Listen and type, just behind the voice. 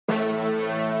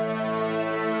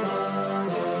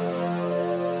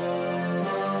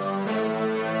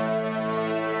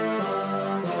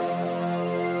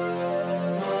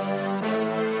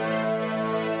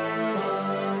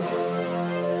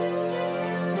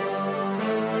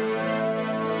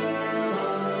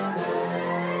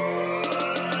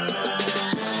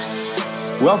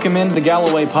Welcome into the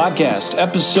Gallo-Way Podcast,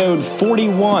 episode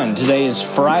 41. Today is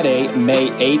Friday, May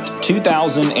 8th,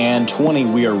 2020.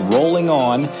 We are rolling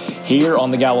on here on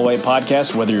the Gallo-Way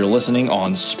Podcast, whether you're listening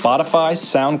on Spotify,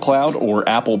 SoundCloud, or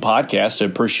Apple Podcasts. I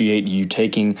appreciate you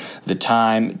taking the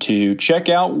time to check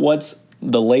out what's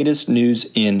the latest news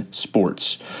in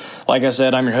sports. Like I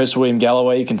said, I'm your host, William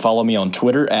Gallo-Way. You can follow me on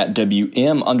Twitter at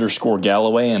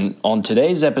WM_Gallo-Way. And on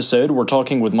today's episode, we're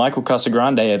talking with Michael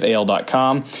Casagrande of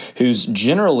AL.com, who's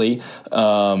generally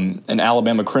an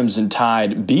Alabama Crimson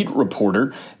Tide beat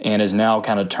reporter and is now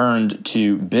kind of turned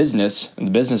to business, the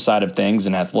business side of things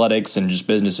and athletics and just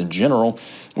business in general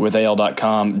with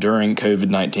AL.com during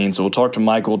COVID-19. So we'll talk to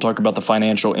Michael. We'll talk about the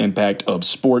financial impact of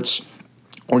sports.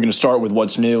 We're going to start with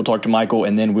what's new. We'll talk to Michael,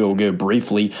 and then we'll go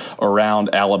briefly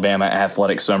around Alabama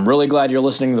athletics. So I'm really glad you're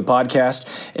listening to the podcast,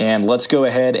 and let's go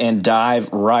ahead and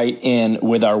dive right in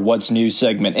with our What's New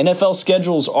segment. NFL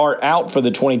schedules are out for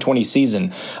the 2020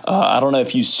 season. I don't know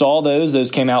if you saw those.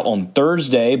 Those came out on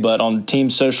Thursday, but on team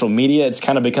social media, it's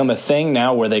kind of become a thing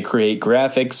now where they create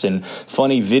graphics and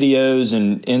funny videos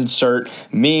and insert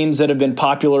memes that have been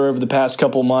popular over the past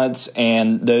couple months,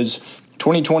 and those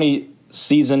 2020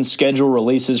 season schedule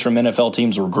releases from NFL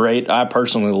teams were great. I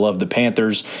personally love the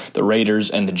Panthers, the Raiders,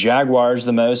 and the Jaguars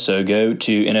the most. So go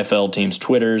to NFL teams'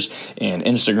 Twitters and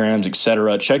Instagrams,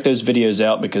 etc. Check those videos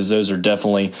out because those are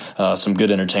definitely some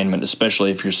good entertainment,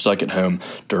 especially if you're stuck at home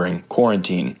during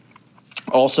quarantine.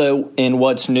 Also, in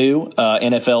what's new,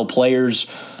 NFL players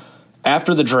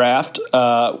after the draft,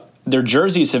 their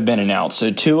jerseys have been announced.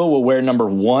 So Tua will wear number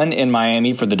 1 in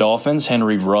Miami for the Dolphins.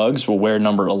 Henry Ruggs will wear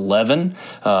number 11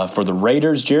 for the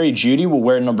Raiders. Jerry Jeudy will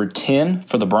wear number 10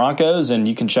 for the Broncos. And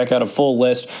you can check out a full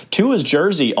list. Tua's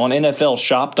jersey on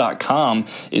NFLshop.com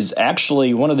is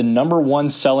actually one of the number 1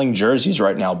 selling jerseys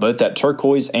right now, both that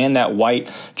turquoise and that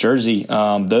white jersey.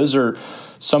 Those are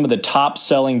some of the top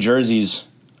selling jerseys,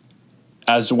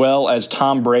 as well as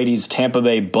Tom Brady's Tampa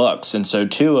Bay Bucks. And so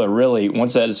Tua really,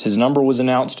 once his number was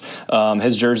announced,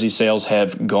 his jersey sales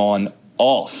have gone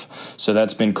off. So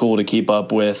that's been cool to keep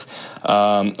up with.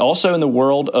 Also in the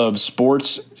world of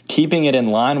sports, keeping it in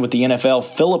line with the NFL,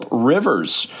 Phillip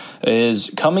Rivers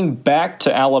is coming back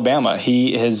to Alabama.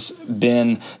 He has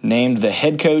been named the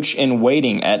head coach in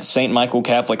waiting at St. Michael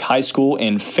Catholic High School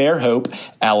in Fairhope,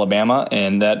 Alabama,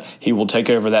 and that he will take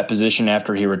over that position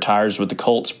after he retires with the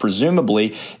Colts,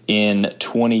 presumably in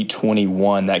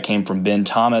 2021. That came from Ben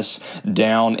Thomas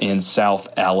down in South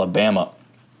Alabama.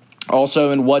 Also,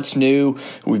 in what's new,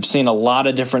 we've seen a lot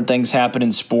of different things happen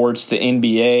in sports. The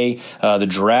NBA, the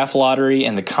draft lottery,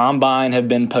 and the combine have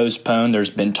been postponed. There's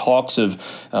been talks of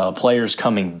players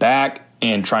coming back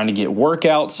and trying to get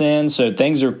workouts in. So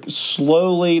things are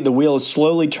the wheel is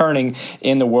slowly turning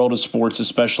in the world of sports,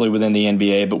 especially within the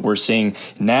NBA. But we're seeing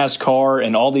NASCAR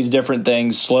and all these different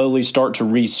things slowly start to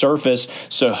resurface.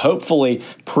 So hopefully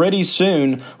pretty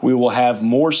soon we will have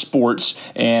more sports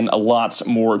and lots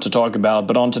more to talk about.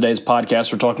 But on today's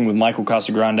podcast, we're talking with Michael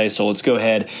Casagrande. So let's go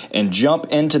ahead and jump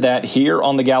into that here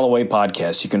on the Gallo-Way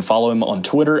Podcast. You can follow him on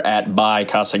Twitter at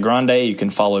 @Casagrande. You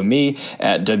can follow me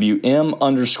at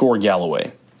WM_Gallo-Way.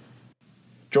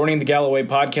 Joining the Gallo-Way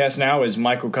Podcast now is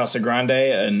Michael Casagrande,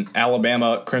 an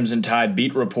Alabama Crimson Tide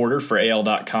beat reporter for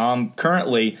AL.com,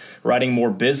 currently writing more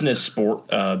business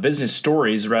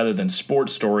stories rather than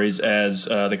sports stories as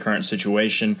the current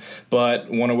situation. But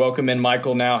want to welcome in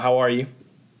Michael now. How are you?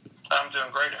 I'm doing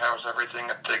great. How's everything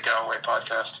at the Gallo-Way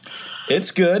Podcast?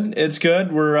 It's good. It's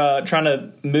good. We're trying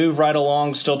to move right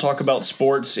along, still talk about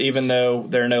sports, even though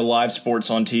there are no live sports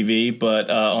on TV. But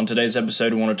on today's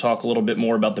episode, we want to talk a little bit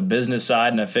more about the business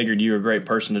side, and I figured you were a great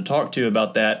person to talk to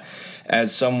about that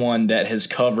as someone that has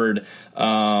covered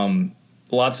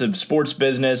lots of sports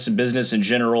business and business in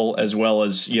general, as well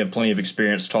as you have plenty of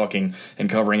experience talking and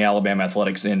covering Alabama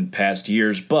athletics in past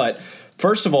years. But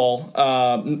first of all,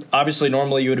 obviously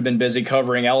normally you would have been busy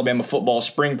covering Alabama football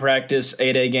spring practice,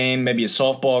 8A game, maybe a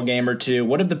softball game or two.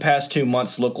 What have the past 2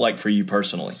 months looked like for you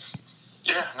personally?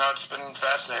 Yeah, no, it's been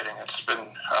fascinating. It's been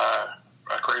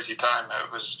a crazy time.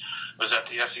 It was at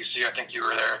the SEC. I think you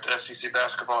were there at the SEC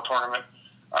basketball tournament.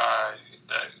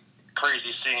 The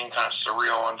crazy scene, kind of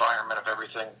surreal environment of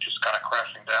everything just kind of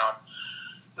crashing down.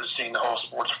 Just seeing the whole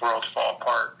sports world fall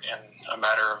apart in a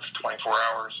matter of 24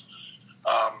 hours.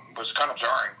 Was kind of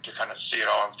jarring to kind of see it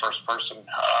all in first person.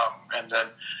 And then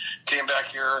came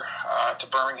back here to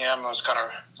Birmingham. I was kind of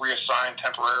reassigned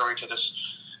temporarily to this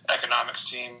economics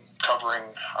team covering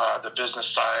the business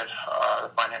side, the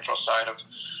financial side of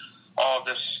all of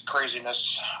this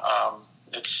craziness.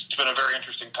 It's been a very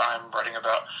interesting time writing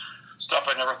about stuff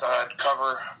I never thought I'd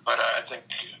cover, but I think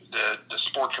the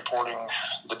sports reporting,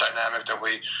 the dynamic that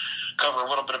we cover a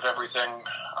little bit of everything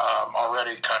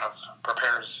already kind of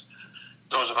prepares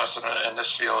those of us in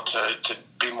this field to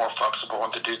be more flexible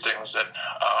and to do things that,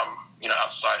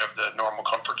 outside of the normal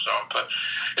comfort zone. But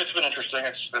it's been interesting.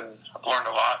 I've learned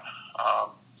a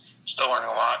lot, still learning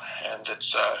a lot, and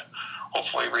it's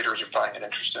hopefully readers are finding it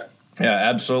interesting. Yeah,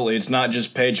 absolutely. It's not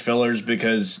just page fillers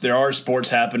because there are sports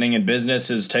happening and business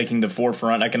is taking the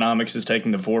forefront. Economics is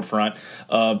taking the forefront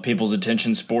of people's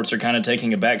attention. Sports are kind of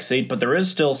taking a back seat, but there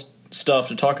is still stuff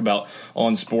to talk about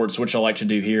on sports, which I like to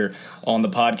do here on the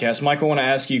podcast. Michael, I want to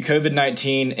ask you,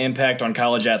 COVID-19 impact on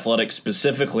college athletics,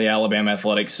 specifically Alabama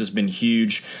athletics, has been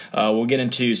huge. We'll get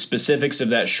into specifics of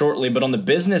that shortly, but on the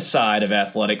business side of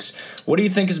athletics, what do you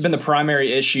think has been the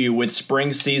primary issue with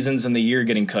spring seasons and the year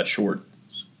getting cut short?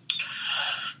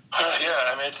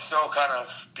 It's still kind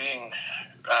of being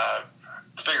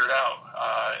figured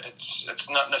out. It's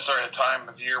not necessarily a time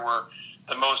of year where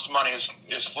the most money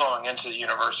is flowing into the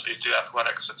university through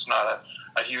athletics. It's not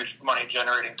a huge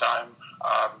money-generating time.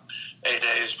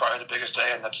 A-Day is probably the biggest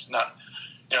day, and that's not,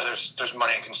 there's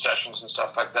money in concessions and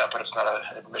stuff like that, but it's not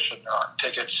an admission or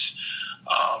tickets.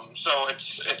 So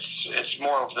it's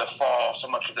more of the fall. So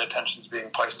much of the attention is being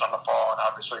placed on the fall, and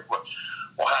obviously what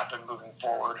will happen moving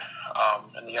forward,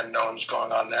 and the unknowns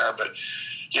going on there. But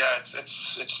yeah,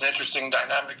 it's an interesting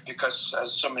dynamic because,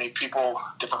 as so many people,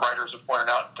 different writers have pointed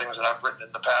out, things that I've written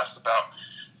in the past about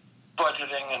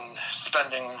budgeting and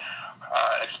spending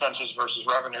expenses versus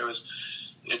revenue,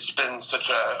 it's been such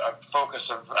a focus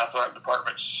of athletic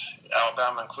departments,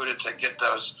 Alabama included, to get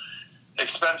those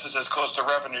expenses as close to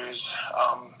revenues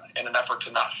in an effort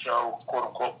to not show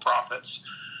quote-unquote profits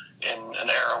in an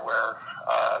era where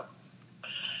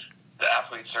the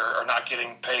athletes are not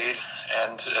getting paid,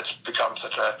 and it's become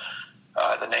such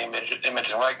the name, image,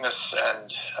 and likeness,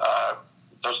 and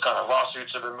those kind of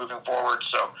lawsuits have been moving forward.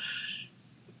 So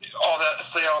all that to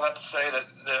say that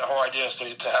the whole idea is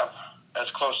to have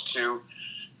as close to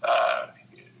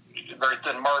very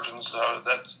thin margins, so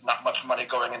that's not much money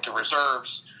going into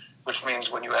reserves, which means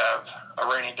when you have a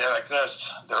rainy day like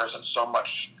this, there isn't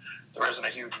a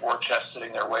huge war chest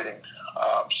sitting there waiting.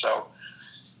 So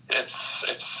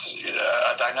it's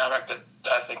a dynamic that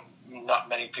I think not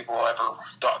many people ever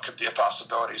thought could be a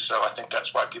possibility. So I think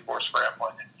that's why people are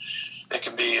scrambling. It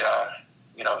can be,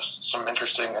 some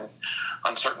interesting and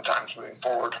uncertain times moving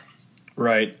forward.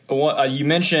 Right. Well, you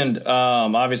mentioned,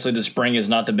 obviously the spring is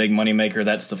not the big moneymaker.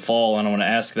 That's the fall, and I want to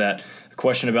ask that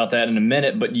question about that in a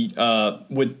minute. But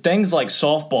with things like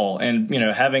softball and,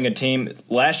 having a team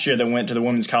last year that went to the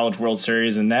Women's College World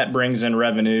Series, and that brings in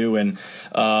revenue, and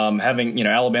having,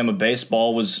 Alabama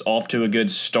baseball was off to a good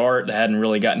start. They hadn't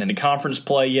really gotten into conference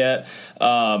play yet.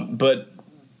 But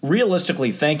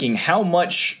realistically thinking, how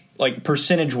much,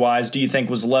 percentage-wise, do you think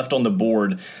was left on the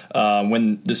board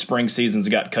when the spring seasons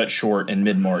got cut short in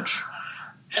mid-March?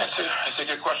 Yeah, it's a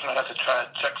good question. I'd have to try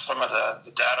to check some of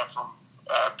the data from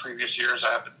previous years.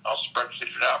 I'll spreadsheet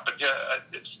it out. But, yeah,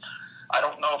 I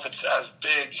don't know if it's as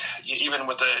big, even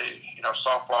with the,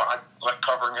 softball. I like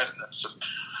covering it, and it's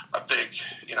a big,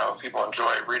 people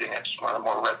enjoy reading it. It's one of the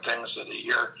more read things of the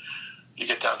year. You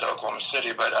get down to Oklahoma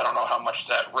City, but I don't know how much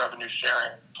that revenue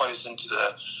sharing plays into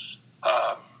the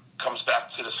comes back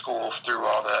to the school through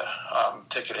all the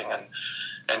ticketing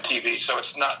and TV. So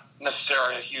it's not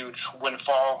necessarily a huge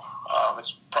windfall.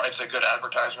 It's a good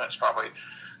advertisement. It's probably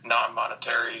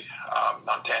non-monetary,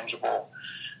 non-tangible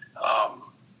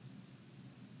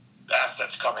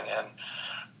assets coming in.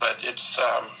 But it's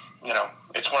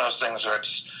it's one of those things where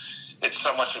it's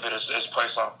so much of it is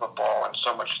placed on football, and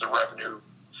so much of the revenue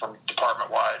from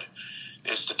department-wide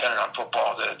is dependent on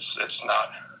football that it's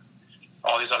not.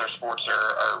 All these other sports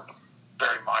are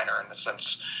very minor in the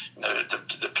sense,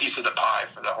 the piece of the pie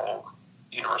for the whole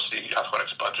university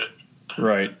athletics budget.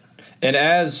 Right. And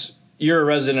as you're a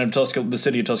resident of the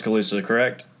city of Tuscaloosa,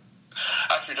 correct?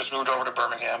 Actually, just moved over to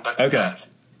Birmingham, but okay.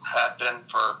 Had been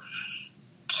for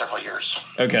several years.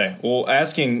 Okay. Well,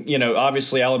 asking,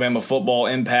 obviously Alabama football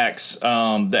impacts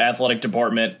the athletic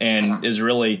department and is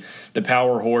really the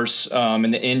power horse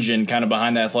and the engine kind of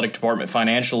behind the athletic department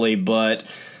financially, but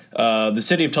the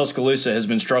city of Tuscaloosa has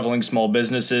been struggling. Small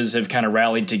businesses have kind of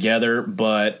rallied together.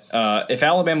 But if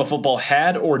Alabama football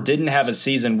had or didn't have a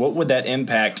season, what would that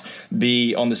impact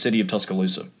be on the city of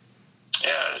Tuscaloosa?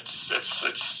 Yeah, it's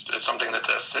something that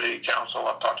the city council,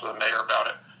 I've talked to the mayor about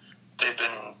it. They've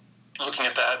been looking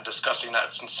at that and discussing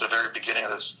that since the very beginning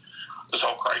of this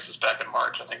whole crisis back in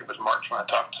March. I think it was March when I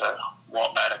talked to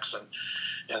Walt Maddox, and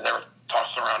they were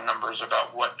tossing around numbers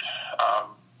about what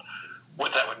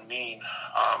that would mean,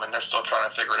 and they're still trying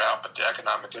to figure it out. But the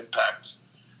economic impact,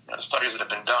 the studies that have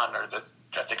been done are that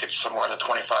I think it's somewhere in the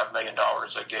 $25 million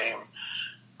a game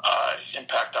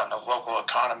impact on the local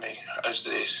economy as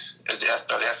the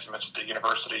estimates the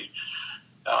university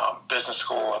business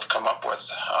school have come up with.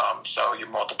 So you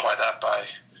multiply that by,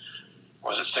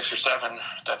 was it 6 or 7?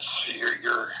 That's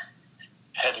you're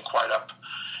heading quite up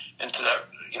into that,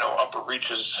 upper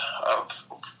reaches of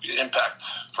impact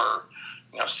for,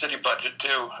 city budget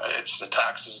too. It's the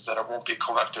taxes that won't be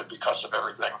collected because of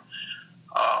everything.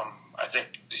 I think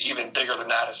even bigger than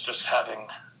that is just having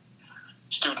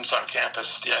students on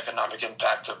campus, the economic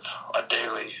impact of the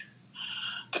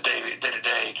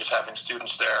day-to-day, just having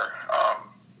students there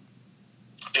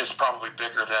is probably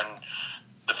bigger than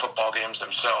the football games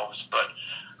themselves. But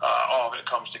all of it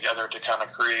comes together to kind of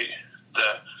create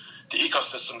the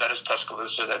ecosystem that is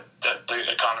Tuscaloosa, that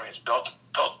the economy is built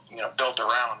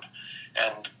around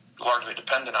and largely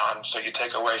dependent on. So you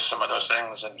take away some of those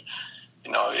things, and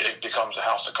it becomes a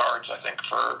house of cards, I think,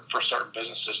 for certain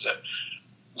businesses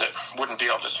that wouldn't be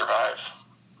able to survive.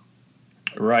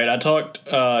 Right. I talked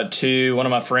to one of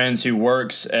my friends who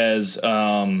works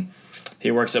he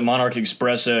works at Monarch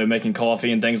Espresso making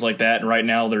coffee and things like that. And right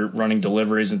now they're running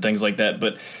deliveries and things like that.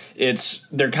 But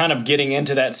they're kind of getting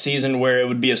into that season where it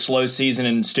would be a slow season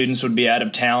and students would be out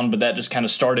of town, but that just kind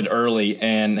of started early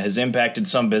and has impacted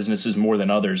some businesses more than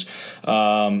others.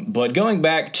 But going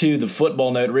back to the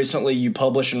football note, recently you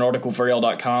published an article for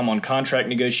AL.com on contract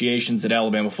negotiations that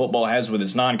Alabama football has with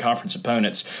its non-conference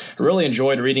opponents. I really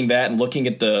enjoyed reading that and looking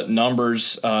at the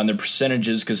numbers and the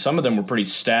percentages, because some of them were pretty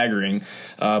staggering.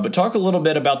 But talk a little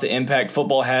bit about the impact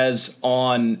football has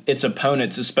on its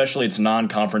opponents, especially its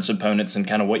non-conference opponents, and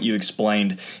kind of what you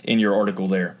explained in your article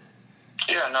there.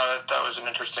 Yeah, no, that was an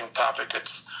interesting topic.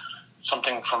 It's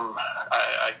something from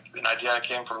an idea I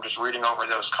came from just reading over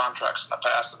those contracts in the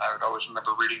past, and I would always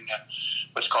remember reading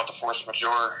what's called the force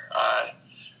majeure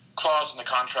clause in the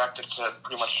contract. It's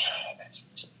pretty much,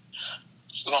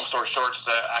 long story short, it's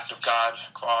the act of God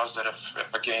clause that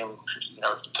if a game,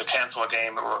 to cancel a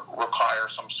game, it will require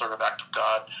some sort of act of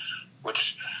God,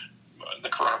 which the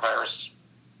coronavirus,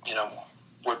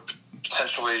 would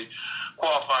potentially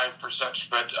qualify for such.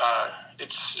 But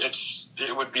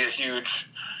it would be a huge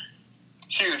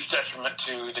detriment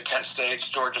to the Kent States,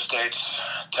 Georgia States,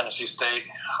 Tennessee State.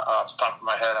 Off the top of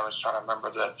my head, I was trying to remember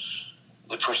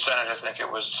the percentage. I think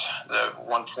it was the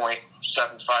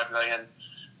 $1.75 million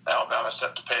Alabama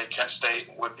set to pay Kent State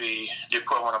would be the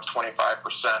equivalent of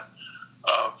 25%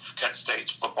 of Kent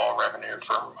State's football revenue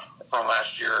from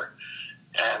last year,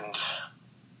 and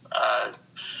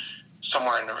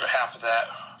somewhere in half of that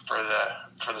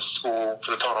for the school,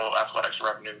 for the total athletics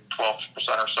revenue,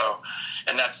 12% or so,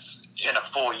 and that's in a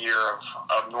full year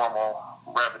of normal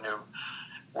revenue,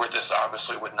 where this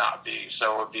obviously would not be.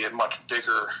 So it would be a much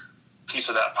bigger piece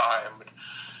of that pie,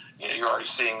 and you're already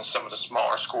seeing some of the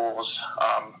smaller schools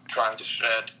trying to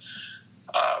shed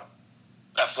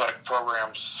athletic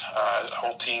programs.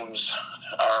 Whole teams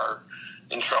are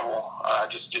in trouble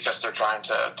just because they're trying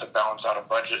to balance out a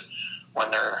budget when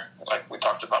they're, like we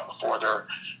talked about before, there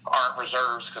aren't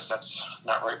reserves, because that's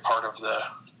not really part of the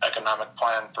economic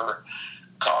plan for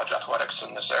college athletics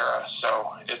in this era.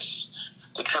 So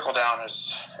the trickle down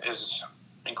is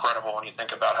incredible when you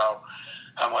think about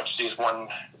how much these 1-2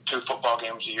 football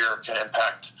games a year can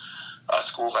impact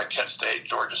schools like Kent State,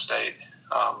 Georgia State.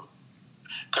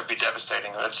 Could be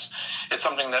devastating. It's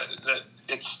something that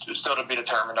it's still to be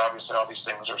determined. Obviously, all these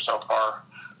things are so far.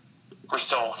 We're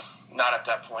still not at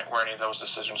that point where any of those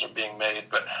decisions are being made,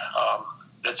 but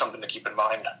it's something to keep in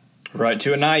mind. Right.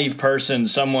 To a naive person,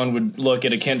 someone would look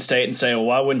at a Kent State and say, well,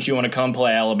 why wouldn't you want to come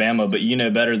play Alabama? But you know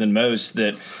better than most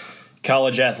that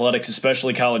college athletics,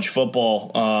 especially college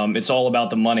football, it's all about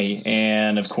the money.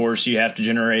 And, of course, you have to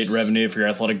generate revenue for your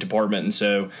athletic department. And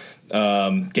so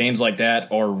games like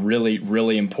that are really,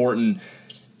 really important.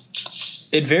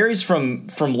 It varies from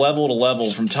level to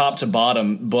level, from top to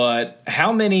bottom, but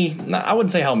how many, I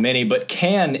wouldn't say how many, but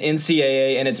can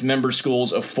NCAA and its member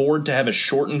schools afford to have a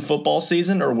shortened football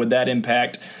season, or would that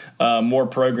impact more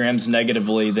programs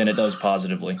negatively than it does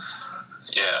positively?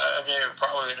 Yeah, I mean, it would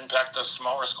probably impact the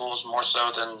smaller schools more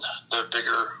so than the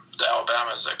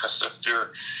Alabamas, because if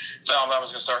Alabama's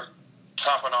going to start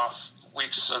chopping off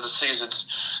weeks of the season,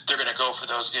 they're going to go for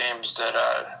those games that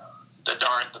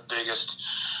aren't the biggest.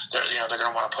 They're going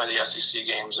to want to play the SEC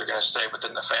games. They're going to stay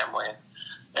within the family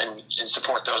and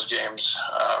support those games.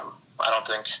 I don't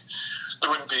think there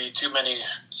wouldn't be too many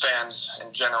fans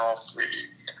in general.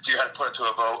 If you had to put it to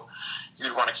a vote,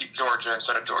 you'd want to keep Georgia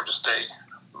instead of Georgia State,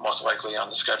 most likely on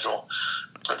the schedule,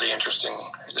 for the interest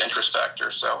factor.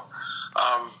 So,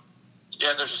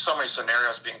 there's just so many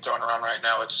scenarios being thrown around right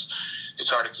now. It's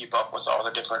hard to keep up with all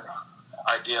the different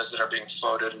ideas that are being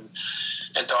floated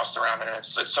and tossed around, and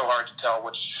it's so hard to tell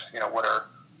which, what are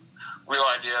real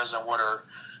ideas and what are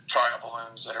trial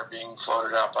balloons that are being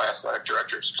floated out by athletic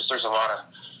directors, because there's a lot of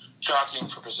jockeying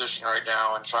for position right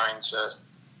now and trying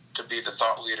to be the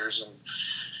thought leaders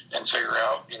and figure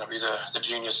out, be the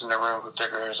genius in the room who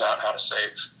figures out how to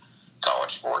save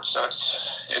college sports. So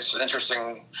it's an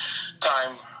interesting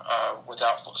time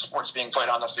without sports being played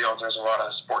on the field. There's a lot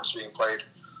of sports being played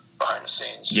behind the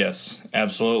scenes. Yes,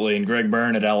 absolutely. And Greg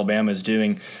Byrne at Alabama is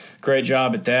doing great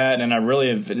job at that, and I really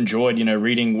have enjoyed,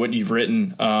 reading what you've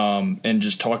written and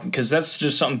just talking, because that's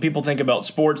just something people think about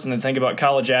sports and then think about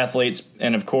college athletes,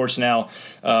 and of course now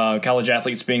college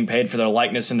athletes being paid for their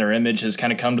likeness and their image has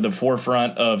kind of come to the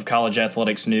forefront of college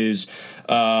athletics news.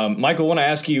 Michael, I want to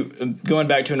ask you, going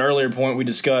back to an earlier point we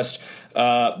discussed,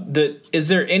 is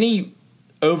there any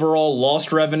overall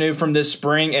lost revenue from this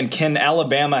spring, and can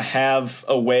Alabama have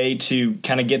a way to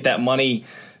kind of get that money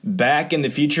back in the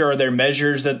future? Are there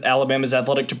measures that Alabama's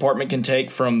athletic department can take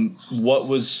from what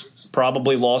was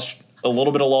probably lost, a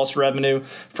little bit of lost revenue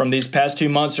from these past 2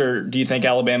 months, or do you think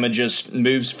Alabama just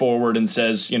moves forward and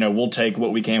says, we'll take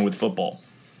what we can with football?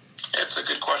 It's a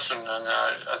good question, and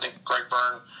I think Greg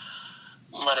Byrne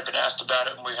might have been asked about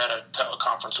it, and we had a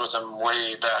teleconference with him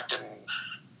way back in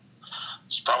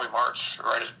it's probably March,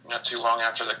 right? Not too long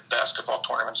after the basketball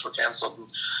tournaments were canceled. And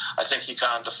I think he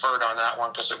kind of deferred on that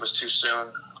one because it was too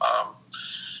soon.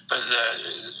 But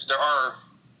there are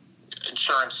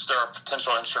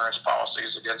potential insurance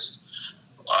policies against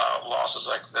losses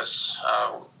like this.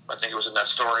 I think it was in that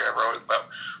story I wrote about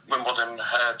Wimbledon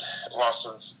had loss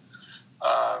of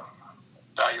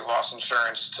value loss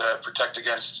insurance to protect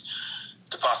against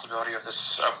the possibility of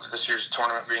this year's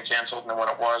tournament being canceled. And then when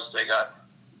it was, they got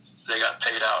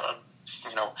paid out,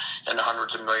 in the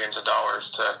hundreds of millions of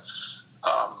dollars to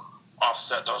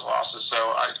offset those losses.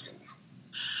 So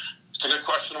it's a good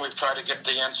question. We've tried to get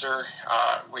the answer.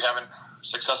 We haven't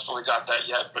successfully got that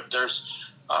yet, but there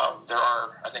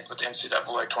are, I think with the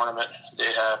NCAA tournament,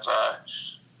 they have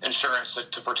insurance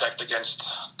to protect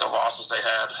against the losses they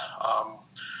had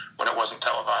when it wasn't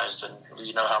televised, and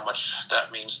you know how much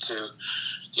that means to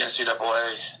the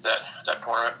NCAA. That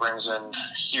tournament brings in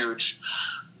huge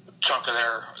chunk of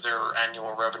their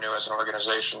annual revenue as an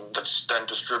organization that's then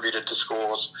distributed to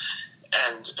schools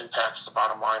and impacts the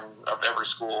bottom line of every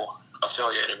school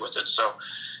affiliated with it. So,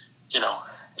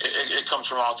 it comes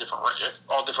from all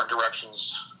different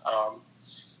directions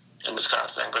in this kind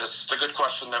of thing. But it's a good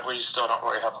question that we still don't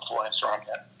really have a full answer on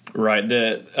yet. Right.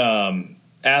 The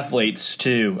athletes,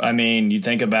 too. I mean, you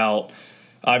think about,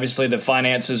 obviously, the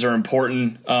finances are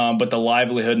important, but the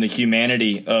livelihood and the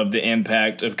humanity of the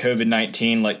impact of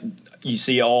COVID-19, like you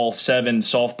see all 7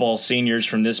 softball seniors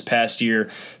from this past year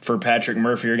for Patrick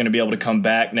Murphy are going to be able to come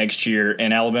back next year,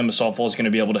 and Alabama softball is going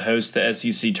to be able to host the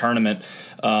SEC tournament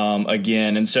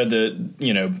again. And so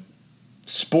the,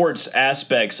 sports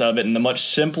aspects of it and the much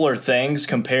simpler things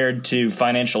compared to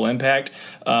financial impact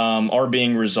are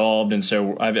being resolved. And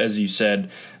so, as you said,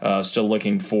 still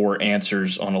looking for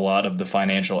answers on a lot of the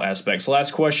financial aspects.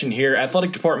 Last question here.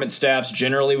 Athletic department staffs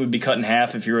generally would be cut in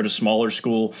half if you're at a smaller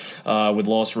school with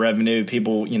lost revenue.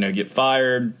 People, get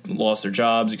fired, lost their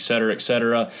jobs, et cetera, et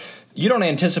cetera. You don't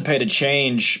anticipate a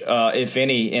change, if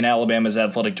any, in Alabama's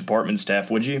athletic department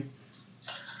staff, would you?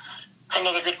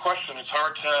 Another good question. It's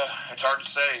hard to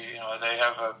say. They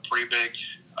have a pretty big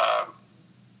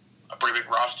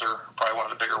roster, probably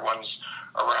one of the bigger ones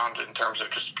around in terms of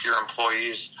just pure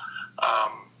employees.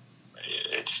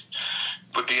 It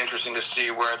would be interesting to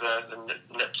see where the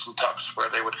nips and tucks, where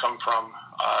they would come from,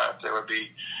 if they would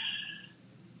be,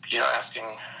 asking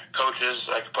coaches,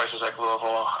 like places like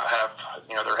Louisville have,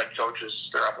 their head coaches,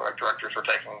 their athletic directors were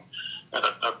taking,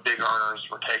 the big earners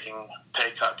were taking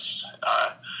pay cuts,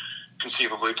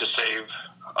 conceivably to save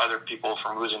other people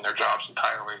from losing their jobs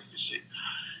entirely.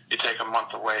 You take a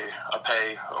month away, a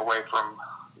pay away from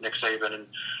Nick Saban, and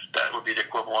that would be the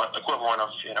equivalent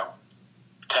of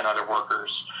 10 other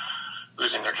workers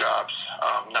losing their jobs.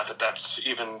 Not that that's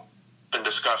even been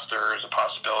discussed or is a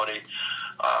possibility.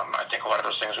 I think a lot of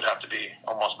those things would have to be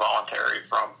almost voluntary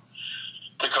from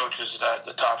the coaches,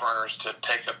 the top earners, to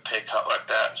take a pay cut like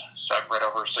that. So I've read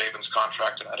over Saban's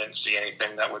contract, and I didn't see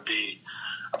anything that would be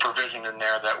a provision in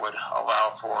there that would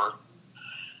allow for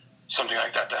something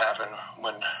like that to happen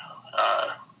when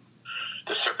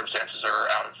the circumstances are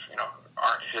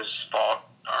aren't his fault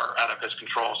or out of his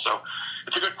control. So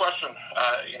it's a good question.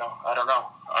 I don't know.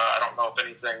 I don't know if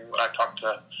anything. I talked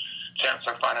to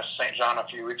Chancellor Finus St. John a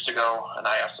few weeks ago, and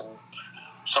I asked him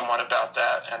somewhat about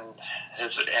that, and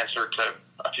his answer to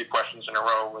a few questions in a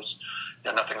row was,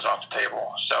 nothing's off the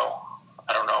table. So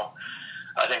I don't know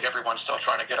I think everyone's still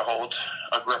trying to get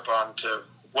a grip on to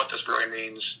what this really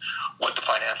means, what the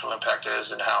financial impact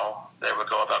is, and how they would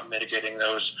go about mitigating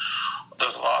those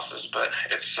losses. But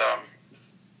it's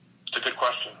a good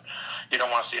question. You don't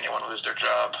want to see anyone lose their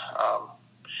job,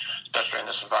 especially in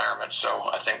this environment. So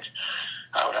I think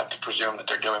I would have to presume that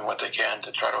they're doing what they can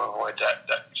to try to avoid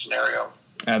that scenario.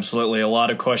 Absolutely. A lot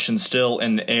of questions still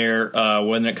in the air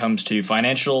when it comes to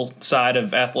financial side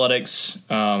of athletics,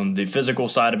 the physical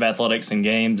side of athletics and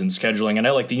games and scheduling. I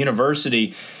know, like the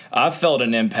university, I've felt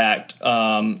an impact.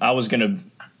 I was going to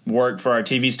work for our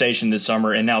TV station this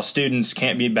summer, and now students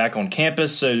can't be back on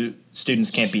campus, so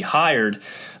students can't be hired.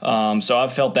 So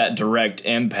I've felt that direct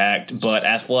impact. But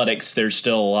athletics, there's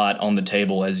still a lot on the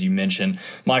table, as you mentioned.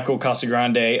 Michael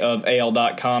Casagrande of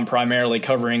AL.com, primarily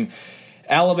covering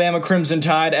Alabama Crimson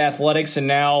Tide athletics, and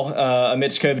now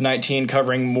amidst COVID-19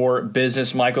 covering more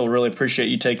business. Michael, really appreciate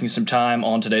you taking some time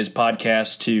on today's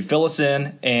podcast to fill us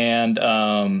in and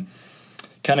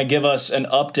kind of give us an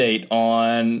update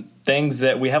on things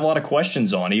that we have a lot of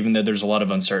questions on, even though there's a lot of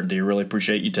uncertainty. Really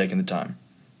appreciate you taking the time.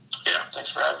 Yeah,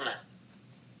 thanks for having me.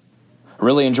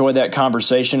 Really enjoyed that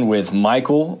conversation with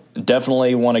Michael.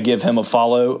 Definitely want to give him a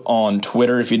follow on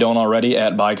Twitter if you don't already,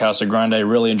 at by Casagrande.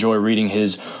 Really enjoy reading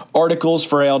his articles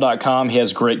for AL.com. He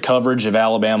has great coverage of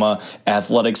Alabama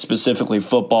athletics, specifically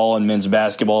football and men's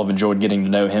basketball. I've enjoyed getting to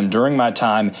know him during my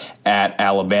time at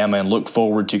Alabama and look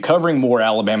forward to covering more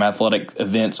Alabama athletic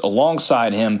events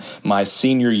alongside him my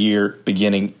senior year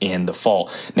beginning in the fall.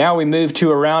 Now we move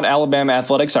to Around Alabama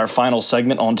Athletics, our final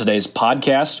segment on today's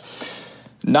podcast.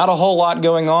 Not a whole lot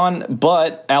going on,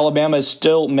 but Alabama is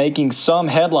still making some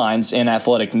headlines in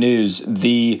athletic news.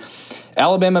 The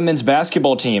Alabama men's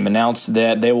basketball team announced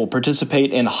that they will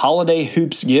participate in Holiday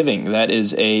Hoopsgiving. That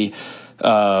is a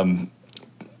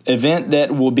event that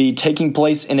will be taking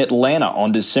place in Atlanta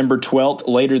on December 12th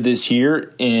later this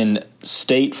year in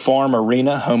State Farm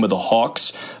Arena, home of the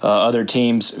Hawks. Other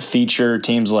teams feature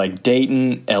teams like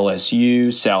Dayton,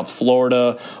 LSU, South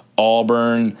Florida,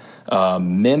 Auburn,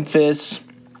 Memphis,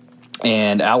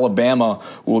 and Alabama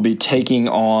will be taking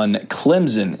on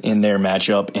Clemson in their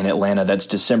matchup in Atlanta. That's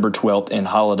December 12th in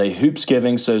Holiday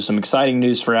Hoopsgiving. So some exciting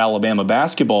news for Alabama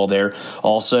basketball there.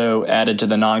 Also added to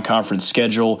the non-conference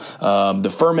schedule, the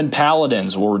Furman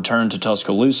Paladins will return to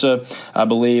Tuscaloosa, I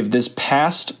believe, this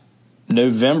past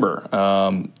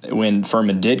November when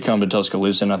Furman did come to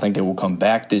Tuscaloosa, and I think they will come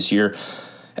back this year.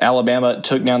 Alabama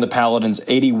took down the Paladins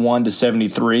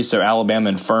 81-73, so Alabama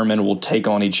and Furman will take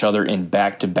on each other in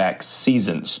back-to-back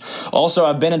seasons. Also,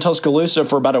 I've been in Tuscaloosa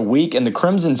for about a week, and the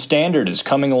Crimson Standard is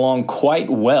coming along quite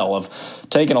well. I've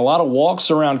taken a lot of walks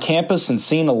around campus and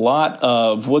seen a lot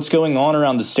of what's going on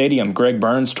around the stadium. Greg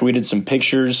Burns tweeted some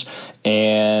pictures,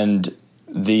 and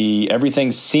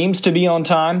everything seems to be on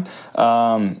time.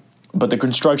 But the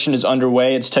construction is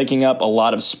underway. It's taking up a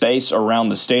lot of space around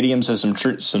the stadium, so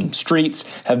some streets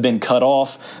have been cut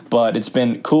off. But it's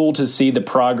been cool to see the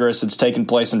progress that's taken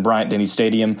place in Bryant-Denny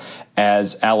Stadium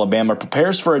as Alabama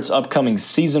prepares for its upcoming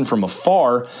season from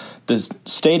afar. The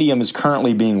stadium is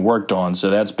currently being worked on, so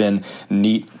that's been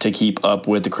neat to keep up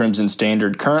with. The Crimson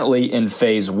Standard currently in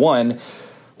Phase 1.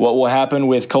 What will happen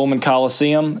with Coleman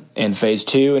Coliseum in Phase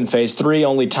 2 and Phase 3,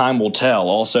 only time will tell.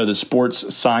 Also, the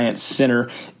Sports Science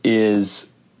Center is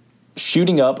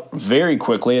shooting up very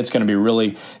quickly. It's going to be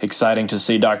really exciting to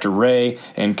see Dr. Ray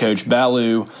and Coach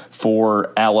Ballou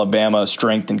for Alabama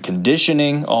strength and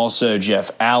conditioning. Also,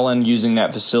 Jeff Allen using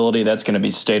that facility. That's going to be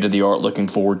state-of-the-art. Looking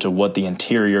forward to what the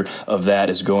interior of that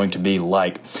is going to be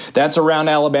like. That's Around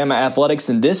Alabama Athletics,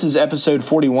 and this is episode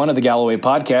 41 of the Gallo-Way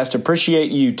Podcast.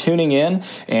 Appreciate you tuning in,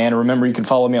 and remember, you can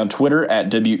follow me on Twitter at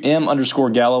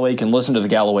WM_Galloway. You can listen to the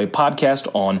Gallo-Way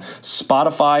Podcast on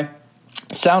Spotify,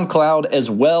 SoundCloud, as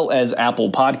well as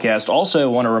Apple Podcast. Also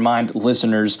want to remind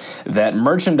listeners that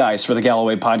merchandise for the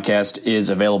Gallo-Way Podcast is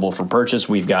available for purchase.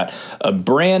 We've got a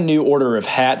brand new order of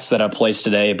hats that I placed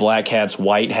today, black hats,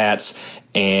 white hats,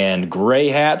 and gray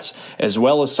hats, as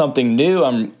well as something new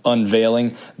I'm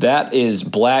unveiling. That is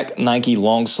black Nike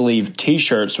long sleeve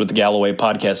t-shirts with the Gallo-Way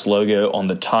Podcast logo on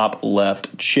the top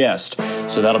left chest.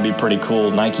 So that'll be pretty cool.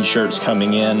 Nike shirts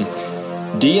coming in.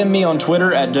 DM me on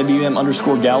Twitter at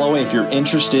WM_Galloway if you're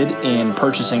interested in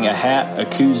purchasing a hat, a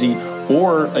koozie,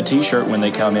 or a t-shirt when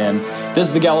they come in. This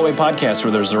is the Gallo-Way Podcast,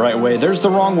 where there's the right way, there's the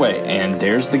wrong way, and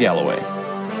there's the Gallo-Way.